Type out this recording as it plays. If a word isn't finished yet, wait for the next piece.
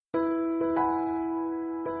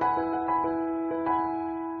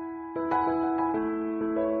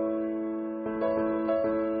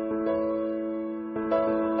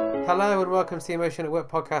Hello and welcome to the Emotion at Work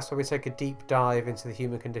podcast, where we take a deep dive into the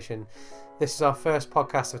human condition. This is our first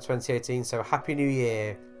podcast of 2018, so Happy New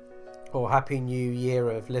Year, or Happy New Year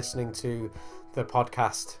of listening to the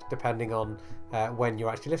podcast, depending on when you're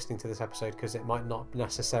actually listening to this episode, because it might not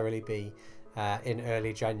necessarily be in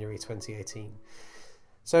early January 2018.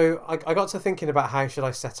 So I got to thinking about how should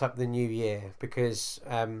I set up the new year, because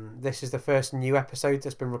this is the first new episode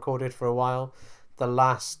that's been recorded for a while. The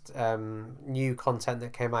last new content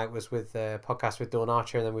that came out was with the podcast with Dawn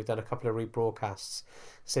Archer, and then we've done a couple of rebroadcasts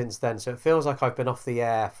since then. So it feels like I've been off the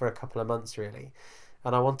air for a couple of months, really.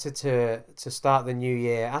 And I wanted to start the new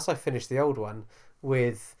year, as I finished the old one,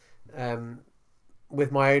 with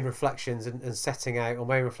my own reflections and setting out, or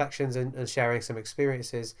my own reflections and sharing some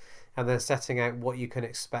experiences, and then setting out what you can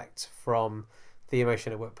expect from the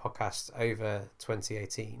Emotion at Work podcast over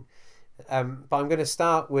 2018. But I'm going to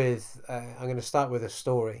start with a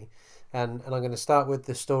story, and I'm going to start with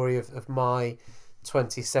the story of my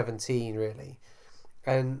 2017, really.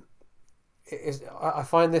 And I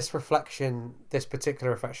find this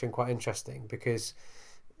particular reflection quite interesting, because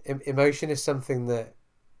emotion is something that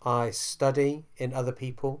I study in other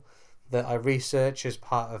people, that I research as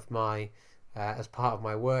part of my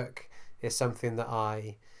work. It's something that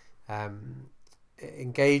I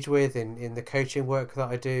engage with in the coaching work that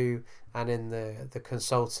I do, and in the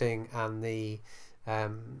consulting and the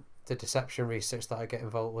deception research that I get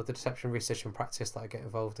involved with, the deception research and practice that I get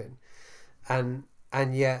involved in.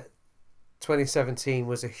 And yet 2017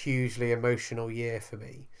 was a hugely emotional year for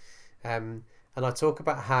me. And I talk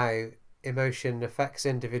about how emotion affects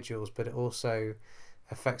individuals, but it also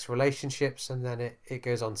affects relationships, and then it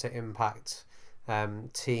goes on to impact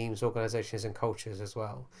teams, organizations and cultures as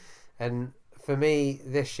well. And for me,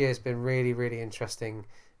 this year's been really, really interesting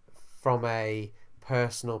from a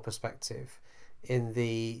personal perspective, in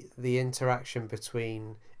the interaction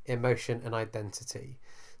between emotion and identity.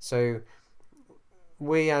 So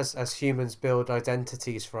we as humans build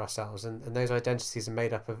identities for ourselves, and those identities are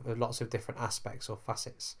made up of lots of different aspects or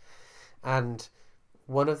facets. And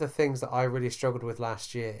one of the things that I really struggled with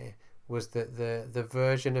last year was that the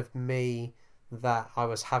version of me that I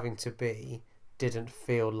was having to be didn't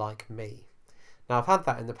feel like me. Now, I've had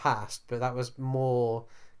that in the past, but that was more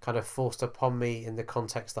kind of forced upon me in the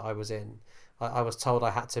context that I was in. I was told I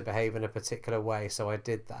had to behave in a particular way, so I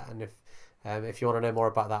did that. And if you want to know more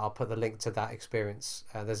about that, I'll put the link to that experience.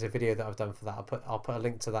 There's a video that I've done for that. I'll put a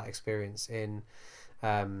link to that experience in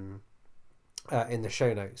the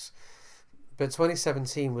show notes. But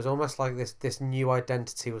 2017 was almost like this new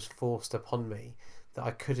identity was forced upon me, that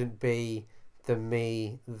I couldn't be the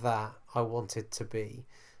me that I wanted to be.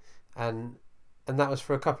 And that was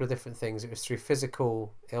for a couple of different things. It was through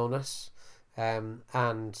physical illness,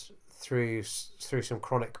 and through some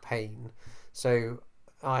chronic pain. So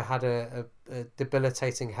I had a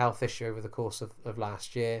debilitating health issue over the course of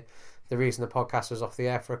last year. The reason the podcast was off the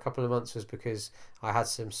air for a couple of months was because I had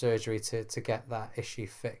some surgery to get that issue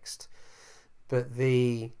fixed. But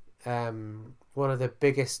one of the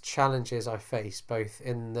biggest challenges I faced, both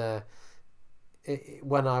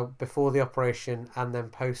before the operation and then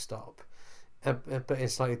post-op, but in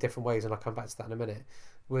slightly different ways, and I'll come back to that in a minute,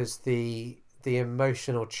 was the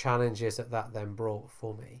emotional challenges that then brought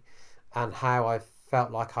for me, and how I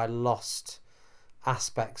felt like I lost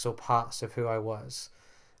aspects or parts of who I was.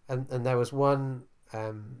 And there was one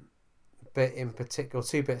bit in particular,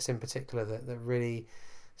 two bits in particular, that really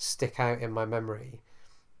stick out in my memory.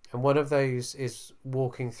 And one of those is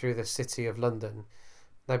walking through the city of London.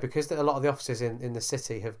 Now, because a lot of the offices in the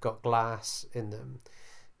city have got glass in them,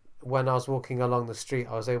 when I was walking along the street,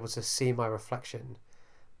 I was able to see my reflection,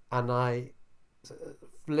 and I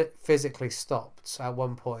physically stopped at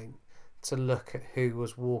one point to look at who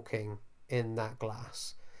was walking in that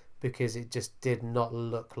glass, because it just did not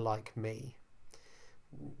look like me,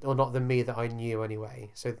 or not the me that I knew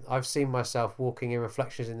anyway. So I've seen myself walking in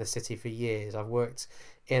reflections in the city for years. I've worked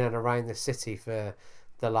in and around the city for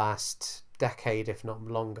the last decade, if not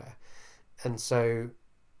longer. And so,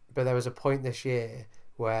 but there was a point this year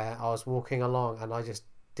where I was walking along and I just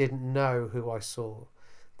didn't know who I saw.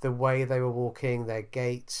 The way they were walking, their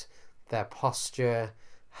gait, their posture,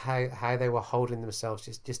 how they were holding themselves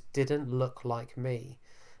just didn't look like me.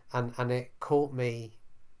 And it caught me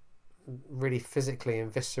really physically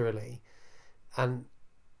and viscerally, and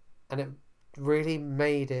it really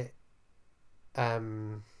made it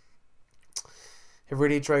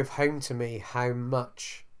really drove home to me how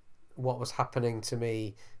much what was happening to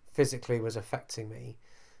me physically was affecting me.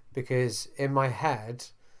 Because in my head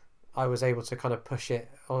I was able to kind of push it,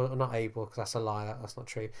 or not able, because that's a lie, that's not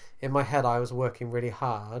true. In my head I was working really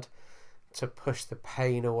hard to push the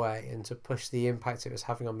pain away and to push the impact it was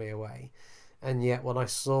having on me away. And yet when I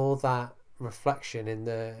saw that reflection in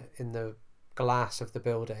the glass of the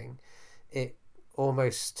building, it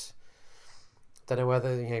almost, don't know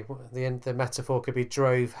whether the metaphor could be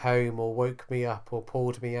drove home or woke me up or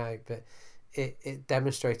pulled me out, but it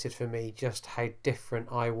demonstrated for me just how different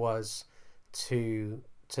I was to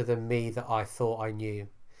the me that I thought I knew.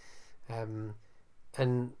 And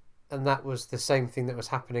that was the same thing that was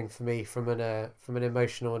happening for me from an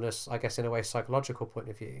emotional and I guess in a way psychological point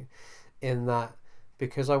of view, in that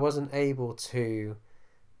because I wasn't able to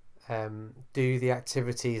do the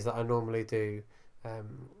activities that I normally do.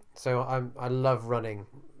 So I love running.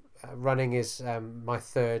 Running is my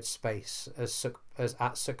third space, as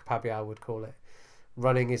at Sukh would call it.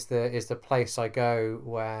 Running is the place I go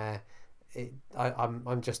where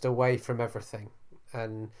I'm just away from everything,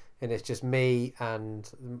 and it's just me and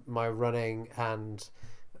my running, and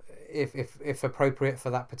if appropriate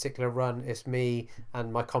for that particular run, it's me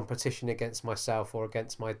and my competition against myself or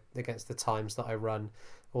against the times that I run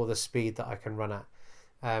or the speed that I can run at.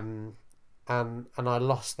 And I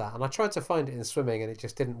lost that, and I tried to find it in swimming, and it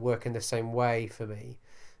just didn't work in the same way for me.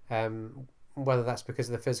 Whether that's because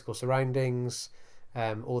of the physical surroundings,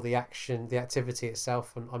 or the activity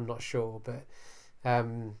itself, I'm not sure, but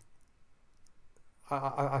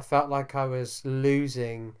I felt like I was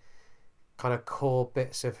losing kind of core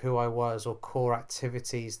bits of who I was, or core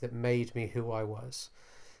activities that made me who I was,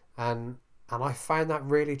 and I found that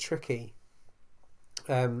really tricky.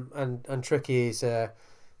 And tricky is an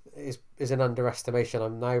underestimation.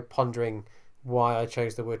 I'm now pondering why I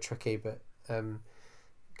chose the word tricky, but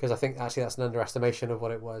because I think actually that's an underestimation of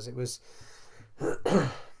what it was. It was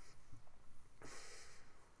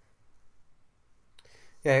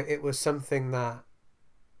yeah, it was something that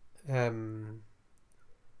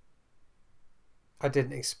I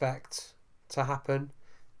didn't expect to happen.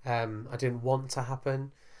 I didn't want to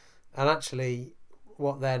happen, and actually,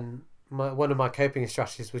 one of my coping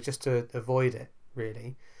strategies was just to avoid it.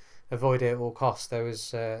 Really, avoid it at all costs. There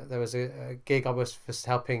was a gig I was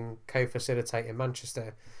helping co-facilitate in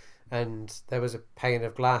Manchester, and there was a pane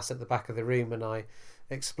of glass at the back of the room, and I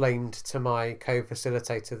explained to my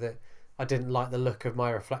co-facilitator that I didn't like the look of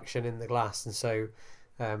my reflection in the glass, and so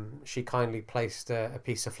she kindly placed a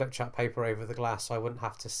piece of flip chart paper over the glass so I wouldn't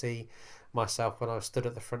have to see myself when I was stood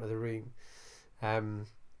at the front of the room,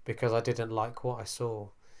 because I didn't like what I saw.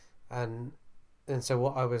 And so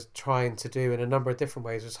what I was trying to do in a number of different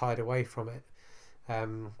ways was hide away from it.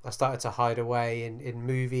 I started to hide away in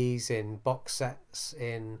movies, in box sets,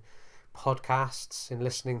 in podcasts, in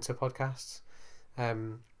listening to podcasts.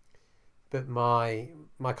 But my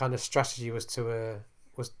kind of strategy was to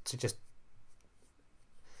just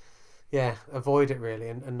avoid it really,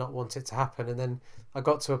 and not want it to happen. And then I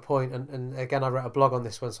got to a point, and again I wrote a blog on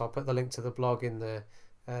this one, so I'll put the link to the blog in the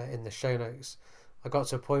show notes. I got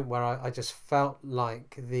to a point where I just felt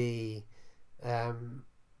like the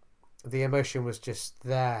emotion was just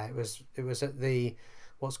there. It was at the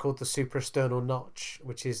what's called the suprasternal notch,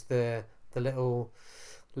 which is the little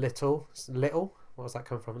what does that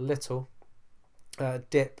come from? Little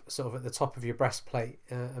dip sort of at the top of your breastplate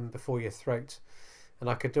and before your throat,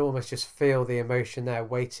 and I could almost just feel the emotion there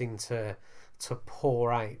waiting to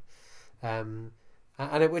pour out.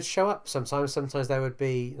 And it would show up sometimes. Sometimes there would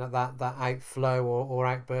be that outflow or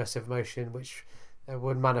outburst of emotion, which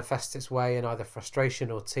would manifest its way in either frustration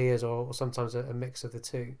or tears, or sometimes a mix of the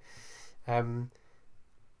two. And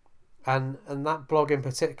that blog in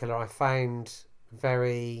particular, I found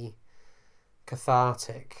very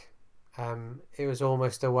cathartic. It was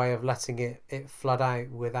almost a way of letting it flood out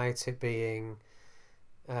without it being,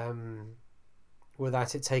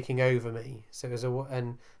 without it taking over me. So it was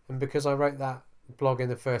and because I wrote that blog in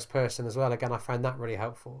the first person as well, again I found that really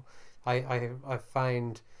helpful. I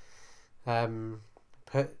find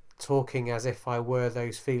talking as if I were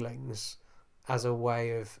those feelings as a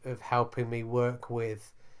way of helping me work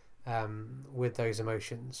with those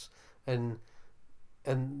emotions, and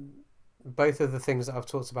both of the things that I've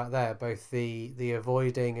talked about there, both the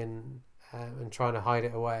avoiding and trying to hide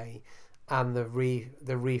it away, and the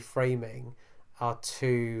reframing, are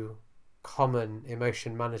two common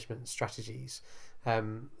emotion management strategies.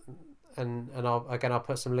 And I'll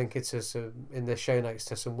put some link in the show notes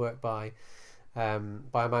to some work by a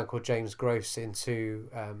man called James Gross into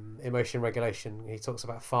emotion regulation. He talks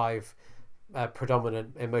about 5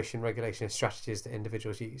 predominant emotion regulation strategies that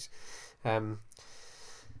individuals use. And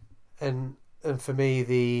for me,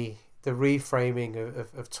 the reframing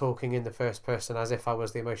of talking in the first person as if I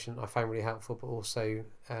was the emotion, I found really helpful, but also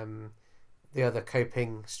the other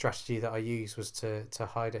coping strategy that I used was to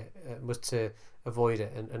hide it, was to avoid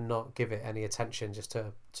it and not give it any attention, just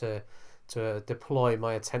to deploy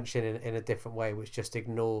my attention in a different way, which just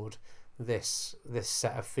ignored this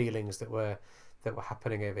set of feelings that were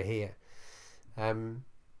happening over here. And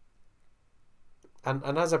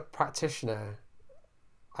as a practitioner,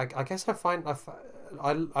 I guess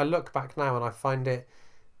I look back now and I find it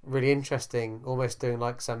really interesting, almost doing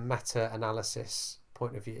like some meta-analysis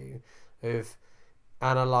point of view of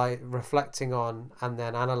reflecting on and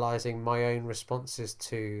then analysing my own responses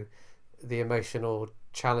to the emotional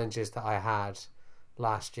challenges that I had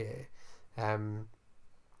last year,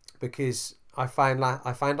 because I find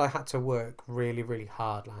I had to work really, really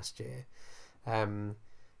hard last year,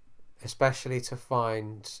 especially to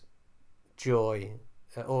find joy.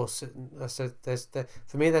 Also, so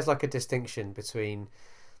for me there's like a distinction between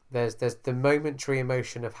there's the momentary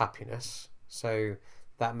emotion of happiness, so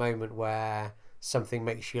that moment where something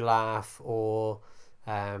makes you laugh, or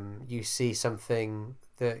you see something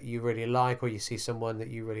that you really like, or you see someone that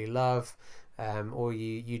you really love, or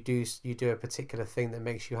you do a particular thing that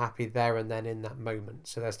makes you happy there and then in that moment.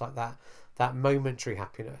 So there's like that momentary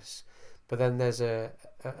happiness, but then there's a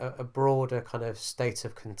broader kind of state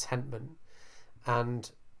of contentment.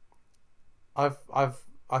 And I've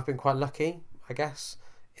been quite lucky, I guess,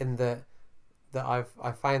 in that I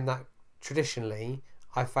find that traditionally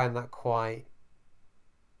I find that quite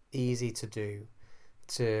easy to do,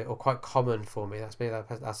 or quite common for me. That's a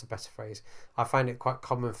better phrase. I find it quite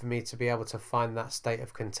common for me to be able to find that state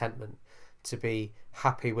of contentment, to be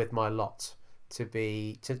happy with my lot, to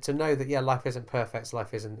know that life isn't perfect,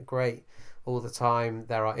 life isn't great all the time.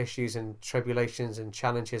 There are issues and tribulations and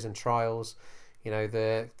challenges and trials.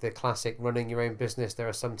 The classic running your own business. There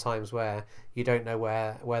are some times where you don't know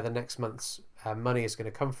where the next month's money is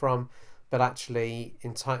going to come from, but actually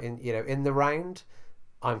in the round,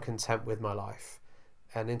 I'm content with my life.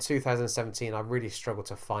 And in 2017, I really struggled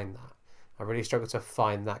to find that. I really struggled to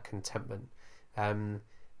find that contentment. And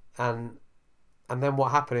then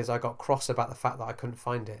what happened is I got cross about the fact that I couldn't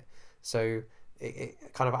find it. So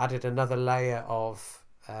it kind of added another layer of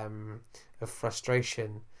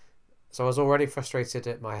frustration. So I was already frustrated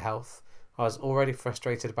at my health. I was already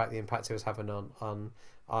frustrated about the impact it was having on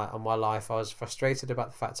my life. I was frustrated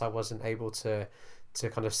about the fact I wasn't able to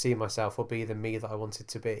kind of see myself or be the me that I wanted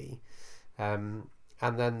to be. And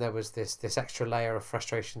then there was this extra layer of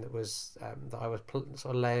frustration that was that I was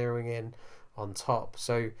sort of layering in on top.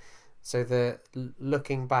 So the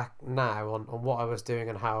looking back now on what I was doing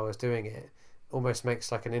and how I was doing it almost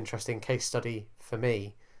makes like an interesting case study for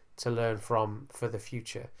me to learn from for the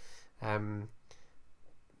future.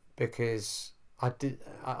 Because I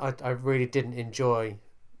really didn't enjoy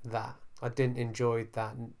that. I didn't enjoy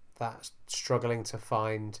that struggling to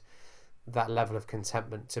find that level of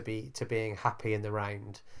contentment, to being happy in the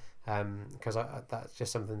round, because that's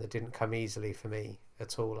just something that didn't come easily for me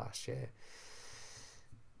at all last year.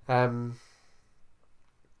 So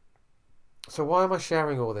why am I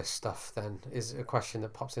sharing all this stuff then, is a question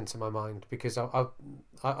that pops into my mind, because I've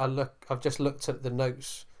just looked at the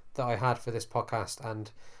notes that I had for this podcast,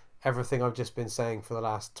 and everything I've just been saying for the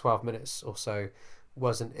last 12 minutes or so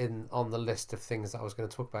wasn't on the list of things that I was going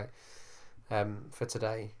to talk about for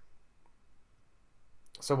today.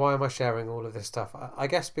 So why am I sharing all of this stuff? I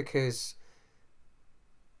guess because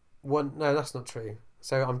no, that's not true.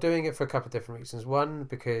 So I'm doing it for a couple of different reasons. One,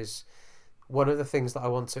 because one of the things that I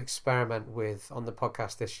want to experiment with on the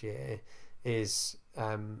podcast this year is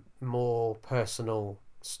more personal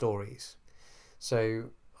stories.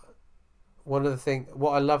 So one of the things,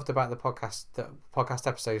 what I loved about the podcast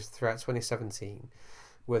episodes throughout 2017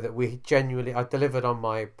 were that I delivered on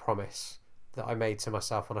my promise that I made to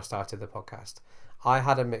myself when I started the podcast. I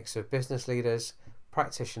had a mix of business leaders,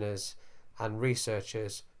 practitioners, and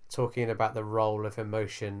researchers talking about the role of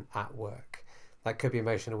emotion at work. That could be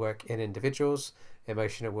emotional work in individuals,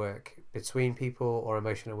 emotional work between people, or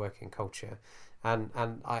emotional work in culture. And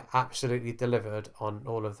I absolutely delivered on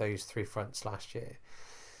all of those three fronts last year.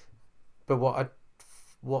 But what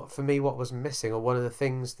was missing, or one of the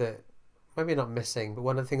things that, maybe not missing, but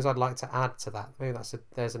one of the things I'd like to add to that, maybe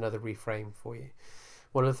there's another reframe for you.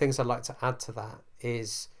 One of the things I'd like to add to that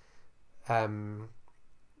is talking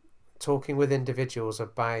with individuals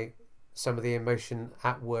about some of the emotion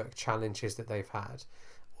at work challenges that they've had.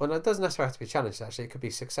 Well, it doesn't necessarily have to be challenges, actually. It could be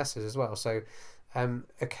successes as well. So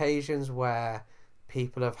occasions where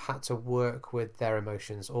people have had to work with their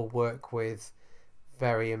emotions, or work with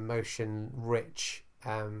very emotion-rich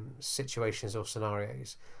situations or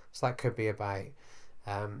scenarios. So that could be about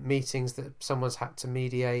meetings that someone's had to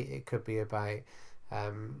mediate. It could be about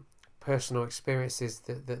personal experiences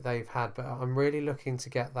that they've had, but I'm really looking to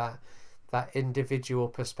get that individual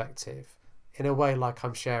perspective in a way, like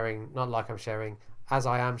I'm sharing, not like I'm sharing, as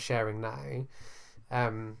I am sharing now,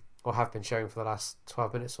 or have been sharing for the last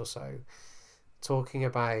 12 minutes or so, talking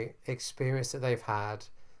about experience that they've had,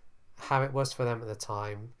 how it was for them at the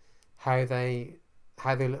time, how they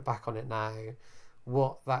look back on it now,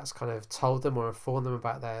 what that's kind of told them or informed them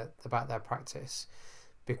about their practice,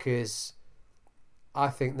 because I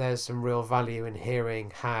think there's some real value in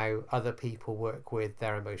hearing how other people work with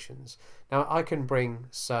their emotions. Now, I can bring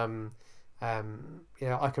some, I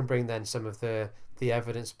can bring then some of the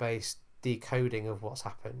evidence-based decoding of what's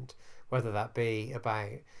happened, whether that be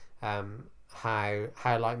about how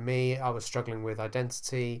like me, I was struggling with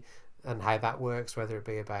identity and how that works, whether it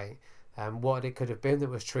be about what it could have been that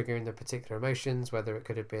was triggering the particular emotions, whether it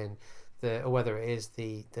could have been or whether it is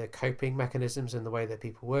the coping mechanisms and the way that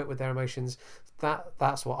people work with their emotions.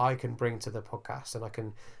 That's what I can bring to the podcast, and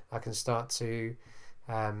I can start to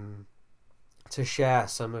share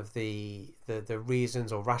some of the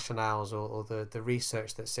reasons or rationales or the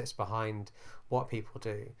research that sits behind what people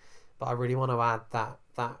do. But I really want to add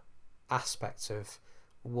that aspect of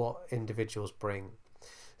what individuals bring.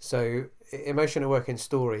 So Emotion at Work in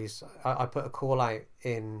Stories, I put a call out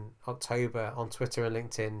in October on Twitter and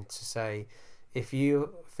LinkedIn to say, if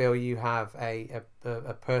you feel you have a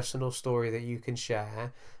personal story that you can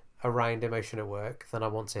share around emotion at work, then I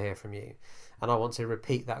want to hear from you. And I want to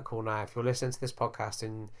repeat that call now. If you're listening to this podcast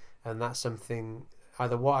and that's something,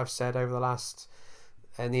 either what I've said over the last,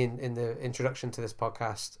 in the introduction to this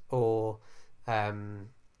podcast, or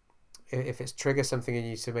if it's triggered something in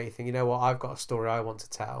you to make you think, you know what, I've got a story I want to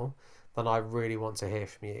tell, then I really want to hear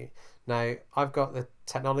from you. Now, I've got the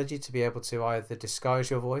technology to be able to either disguise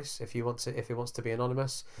your voice if it wants to be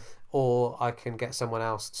anonymous, or I can get someone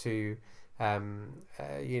else to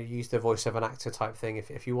use the voice of an actor type thing.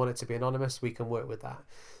 If you want it to be anonymous, we can work with that.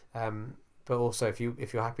 But also, if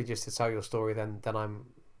you're happy just to tell your story, then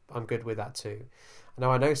I'm good with that too. Now,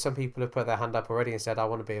 I know some people have put their hand up already and said, I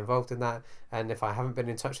want to be involved in that. And if I haven't been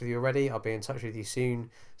in touch with you already, I'll be in touch with you soon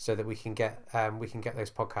so that we can get those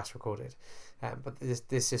podcasts recorded. But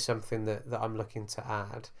this is something that I'm looking to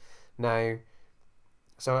add. Now,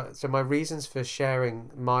 so my reasons for sharing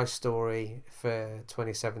my story for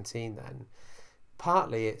 2017 then,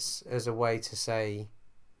 partly it's as a way to say,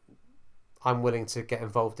 I'm willing to get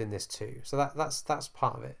involved in this too. So that's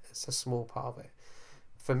part of it. It's a small part of it.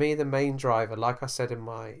 For me, the main driver, like I said in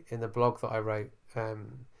the blog that I wrote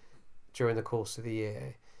during the course of the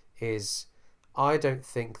year, is I don't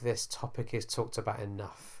think this topic is talked about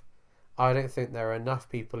enough. I don't think there are enough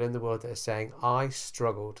people in the world that are saying, I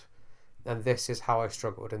struggled, and this is how I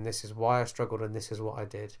struggled, and this is why I struggled, and this is what I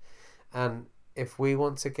did. And I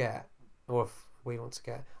want to get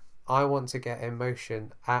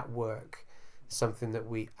emotion at work something that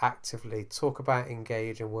we actively talk about,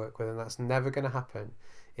 engage, and work with, and that's never going to happen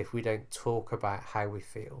if we don't talk about how we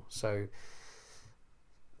feel. So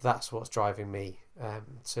that's what's driving me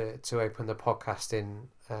to open the podcast in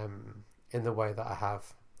the way that I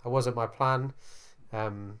have. It wasn't my plan,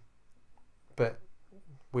 but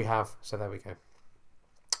we have, so there we go.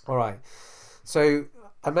 All right, so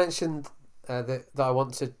I mentioned that I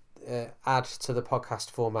want to add to the podcast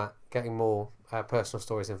format, getting more personal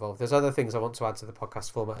stories involved. There's other things I want to add to the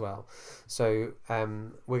podcast format as well. So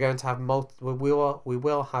we're going to have we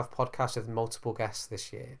will have podcasts with multiple guests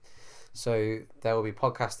this year. So there will be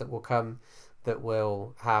podcasts that will come that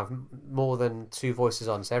will have more than two voices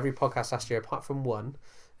on. So every podcast last year, apart from one,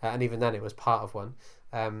 and even then it was part of one,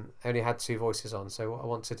 only had two voices on. So what I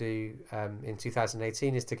want to do in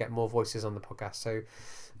 2018 is to get more voices on the podcast. So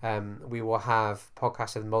we will have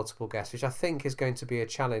podcasts with multiple guests, which I think is going to be a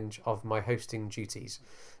challenge of my hosting duties.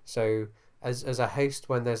 So as a host,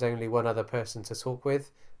 when there's only one other person to talk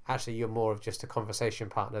with, actually you're more of just a conversation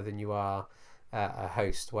partner than you are a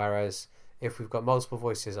host. Whereas if we've got multiple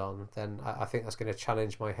voices on, then I think that's going to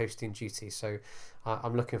challenge my hosting duties. So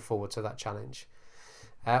I'm looking forward to that challenge.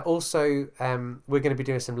 Also, we're going to be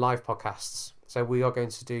doing some live podcasts. So we are going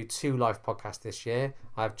to do 2 live podcasts this year.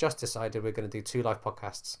 I've just decided we're going to do 2 live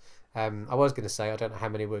podcasts. I was going to say I don't know how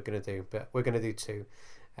many we're going to do, but we're going to do 2.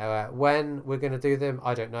 When we're going to do them,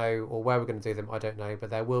 I don't know, or where we're going to do them, I don't know, but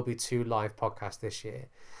there will be 2 live podcasts this year.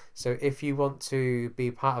 So if you want to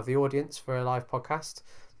be part of the audience for a live podcast,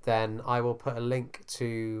 then I will put a link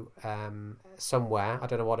to somewhere. I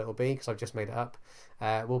don't know what it will be because I've just made it up.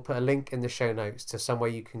 We'll put a link in the show notes to somewhere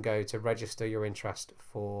you can go to register your interest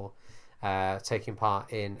for taking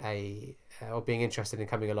part in or being interested in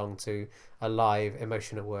coming along to a live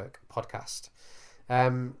Emotion at Work podcast.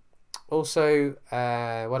 Also,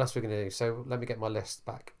 what else we're going to do? So let me get my list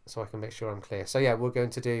back so I can make sure I'm clear. So yeah, we're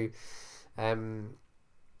going to do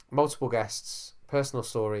multiple guests, personal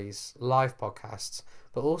stories, live podcasts,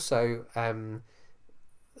 but also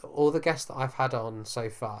all the guests that I've had on so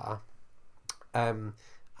far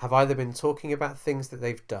have either been talking about things that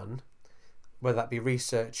they've done, whether that be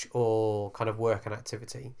research or kind of work and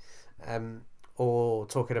activity, or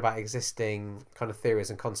talking about existing kind of theories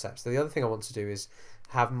and concepts. So the other thing I want to do is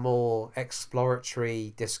have more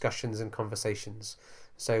exploratory discussions and conversations.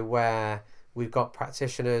 So where we've got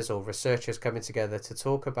practitioners or researchers coming together to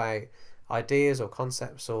talk about ideas or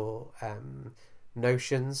concepts or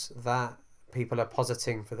notions that people are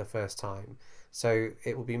positing for the first time. So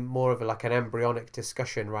it will be more of like an embryonic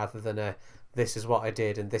discussion rather than a this is what I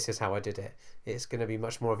did and this is how I did it. It's going to be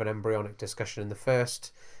much more of an embryonic discussion. And the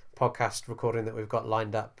first podcast recording that we've got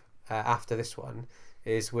lined up after this one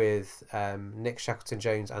is with Nick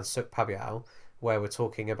Shackleton-Jones and Suk Pabial, where we're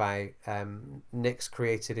talking about Nick's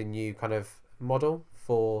created a new kind of model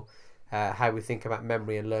for how we think about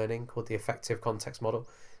memory and learning called the affective context model.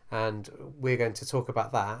 And we're going to talk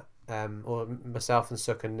about that, or myself and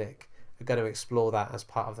Suk and Nick are going to explore that as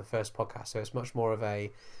part of the first podcast. So it's much more of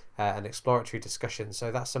an exploratory discussion.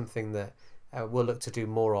 So that's something that we'll look to do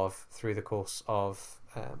more of through the course of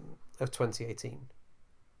 2018.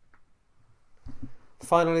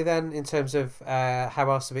 Finally then, in terms of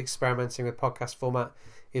how else are we experimenting with podcast format,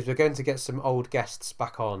 is we're going to get some old guests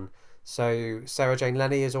back on. So Sarah Jane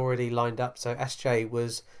Lenny is already lined up. So SJ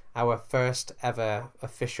was our first ever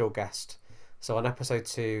official guest. So on episode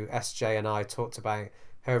 2, SJ and I talked about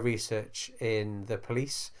her research in the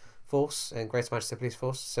police force, in Greater Manchester Police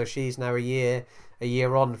Force. So she's now a year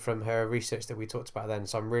on from her research that we talked about then.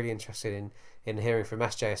 So I'm really interested in hearing from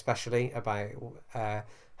SJ, especially about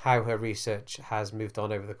how her research has moved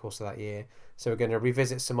on over the course of that year. So we're going to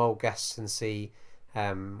revisit some old guests and see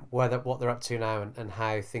what they're up to now and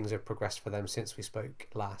how things have progressed for them since we spoke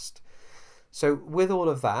last. So with all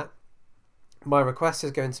of that, my request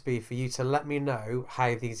is going to be for you to let me know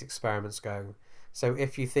how these experiments go. So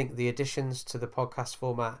if you think the additions to the podcast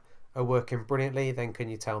format are working brilliantly, then can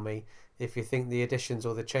you tell me? If you think the additions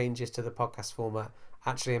or the changes to the podcast format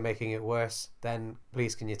actually are making it worse, then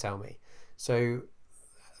please can you tell me? So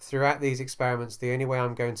throughout these experiments, the only way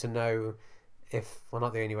I'm going to know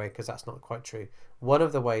not the only way, because that's not quite true. One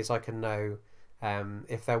of the ways I can know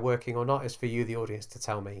if they're working or not is for you, the audience, to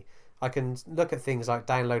tell me. I can look at things like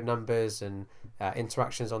download numbers and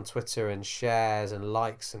interactions on Twitter and shares and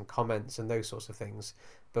likes and comments and those sorts of things.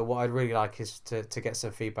 But what I'd really like is to get some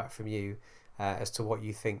feedback from you as to what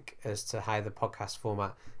you think as to how the podcast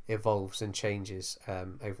format evolves and changes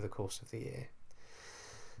over the course of the year.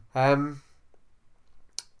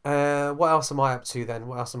 What else am I up to then?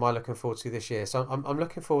 What else am I looking forward to this year? So I'm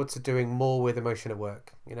looking forward to doing more with Emotion at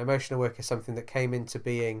Work. Emotion at Work is something that came into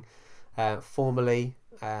being formally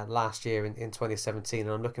last year in 2017, and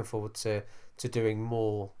I'm looking forward to doing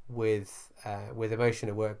more with Emotion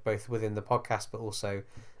at Work, both within the podcast but also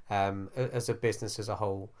as a business as a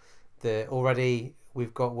whole. Already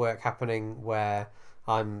we've got work happening where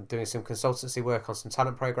I'm doing some consultancy work on some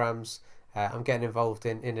talent programs. I'm getting involved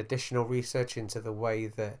in additional research into the way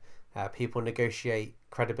that people negotiate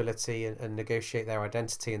credibility and negotiate their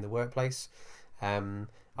identity in the workplace.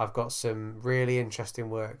 I've got some really interesting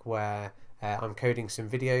work where I'm coding some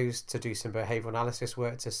videos to do some behavioural analysis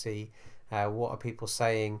work to see what are people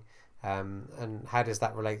saying and how does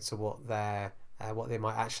that relate to what they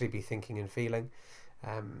might actually be thinking and feeling.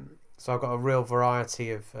 So I've got a real variety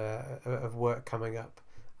of work coming up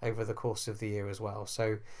over the course of the year as well.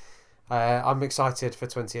 So I'm excited for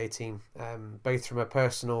 2018, both from a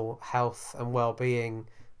personal health and well-being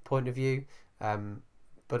point of view,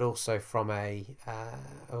 but also from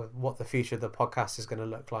what the future of the podcast is going to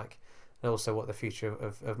look like, and also what the future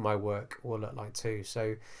of my work will look like too.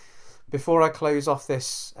 So before I close off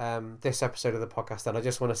this episode of the podcast, then I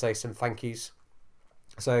just want to say some thank yous.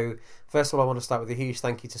 So first of all, I want to start with a huge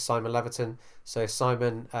thank you to Simon Leverton. So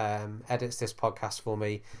Simon edits this podcast for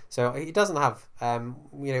me. So he doesn't have,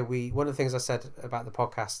 one of the things I said about the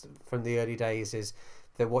podcast from the early days is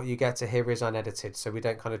that what you get to hear is unedited. So we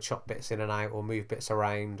don't kind of chop bits in and out or move bits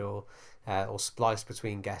around or splice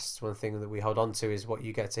between guests. One thing that we hold on to is what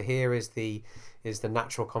you get to hear is the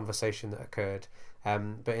natural conversation that occurred.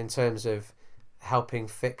 But in terms of helping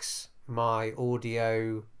fix my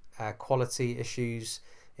audio quality issues,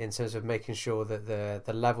 in terms of making sure that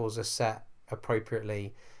the levels are set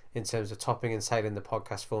appropriately in terms of topping and tailing the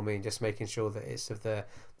podcast for me and just making sure that it's of the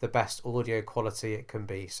best audio quality it can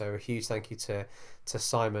be. So a huge thank you to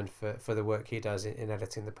Simon for the work he does in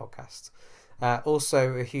editing the podcast.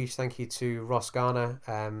 Also a huge thank you to Ross Garner,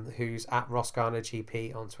 who's at Ross Garner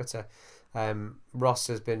GP on Twitter. Ross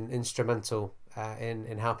has been instrumental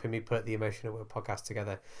in helping me put the Emotion at Work podcast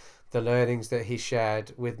together. The learnings that he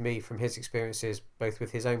shared with me from his experiences, both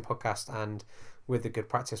with his own podcast and with the Good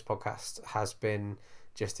Practice podcast, has been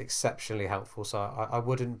just exceptionally helpful. So I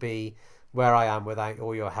wouldn't be where I am without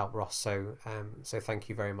all your help, Ross. So thank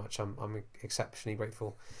you very much. I'm exceptionally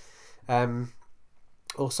grateful.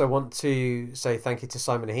 Also want to say thank you to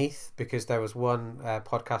Simon Heath, because there was one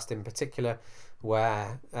podcast in particular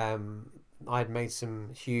where I'd made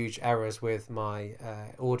some huge errors with my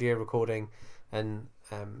audio recording, and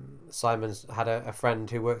Simon's had a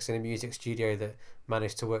friend who works in a music studio that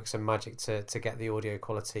managed to work some magic to get the audio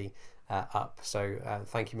quality up. So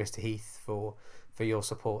thank you, Mr. Heath, for your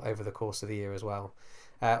support over the course of the year as well.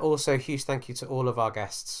 Also, huge thank you to all of our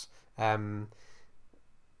guests.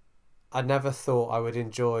 I never thought I would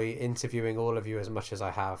enjoy interviewing all of you as much as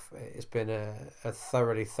I have. It's been a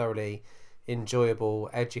thoroughly enjoyable,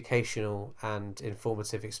 educational and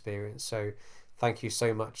informative experience. So thank you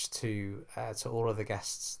so much to all of the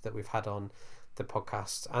guests that we've had on the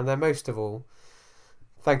podcast. And then most of all,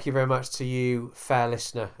 thank you very much to you, fair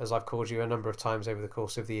listener, as I've called you a number of times over the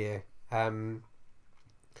course of the year.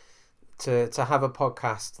 To have a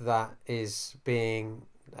podcast that is being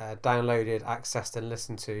downloaded, accessed and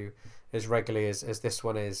listened to as regularly as this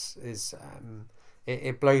one is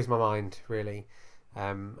it blows my mind, really.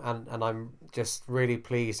 And I'm just really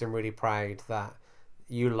pleased and really proud that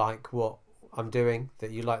you like what I'm doing,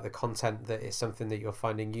 that you like the content, that it's something that you're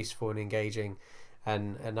finding useful and engaging,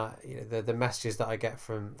 and I, the messages that I get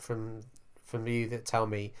from you that tell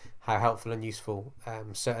me how helpful and useful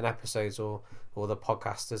certain episodes or the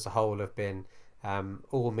podcast as a whole have been,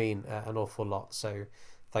 all mean an awful lot. So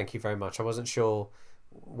thank you very much. I wasn't sure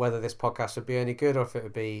whether this podcast would be any good or if it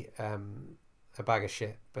would be a bag of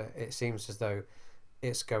shit, but it seems as though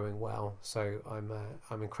it's going well. So I'm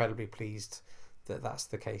incredibly pleased that that's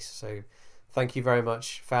the case. So thank you very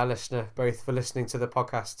much, fair listener, both for listening to the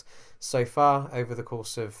podcast so far over the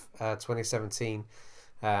course of 2017.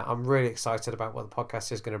 I'm really excited about what the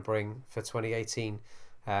podcast is going to bring for 2018.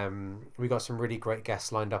 We got some really great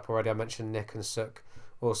guests lined up already. I mentioned Nick and Suk.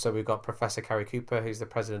 Also, we've got Professor Carrie Cooper, who's the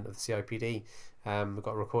president of the CIPD. We've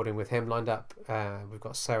got a recording with him lined up. We've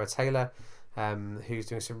got Sarah Taylor, who's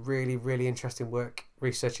doing some really interesting work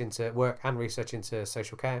and research into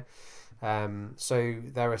social care. So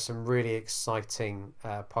there are some really exciting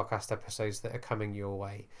podcast episodes that are coming your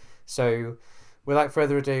way. So without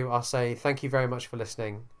further ado, I'll say thank you very much for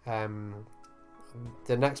listening.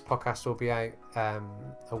 The next podcast will be out a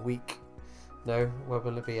week. No, when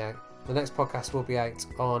will it be out? The next podcast will be out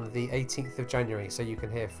on the 18th of January, so you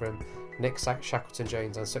can hear from Nick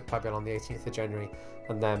Shackleton-Jones and Suk Pabyal on the 18th of January,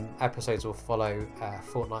 and then episodes will follow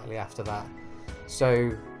fortnightly after that.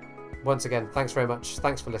 So once again, thanks very much,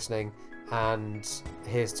 thanks for listening, and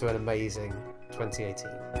here's to an amazing 2018.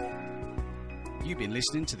 You've been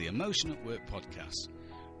listening to the Emotion at Work podcast,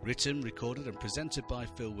 written, recorded and presented by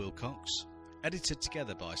Phil Wilcox, edited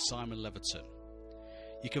together by Simon Leverton.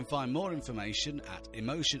 You can find more information at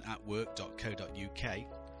emotionatwork.co.uk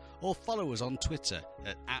or follow us on Twitter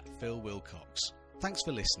at @PhilWilcox. Thanks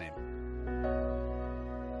for listening.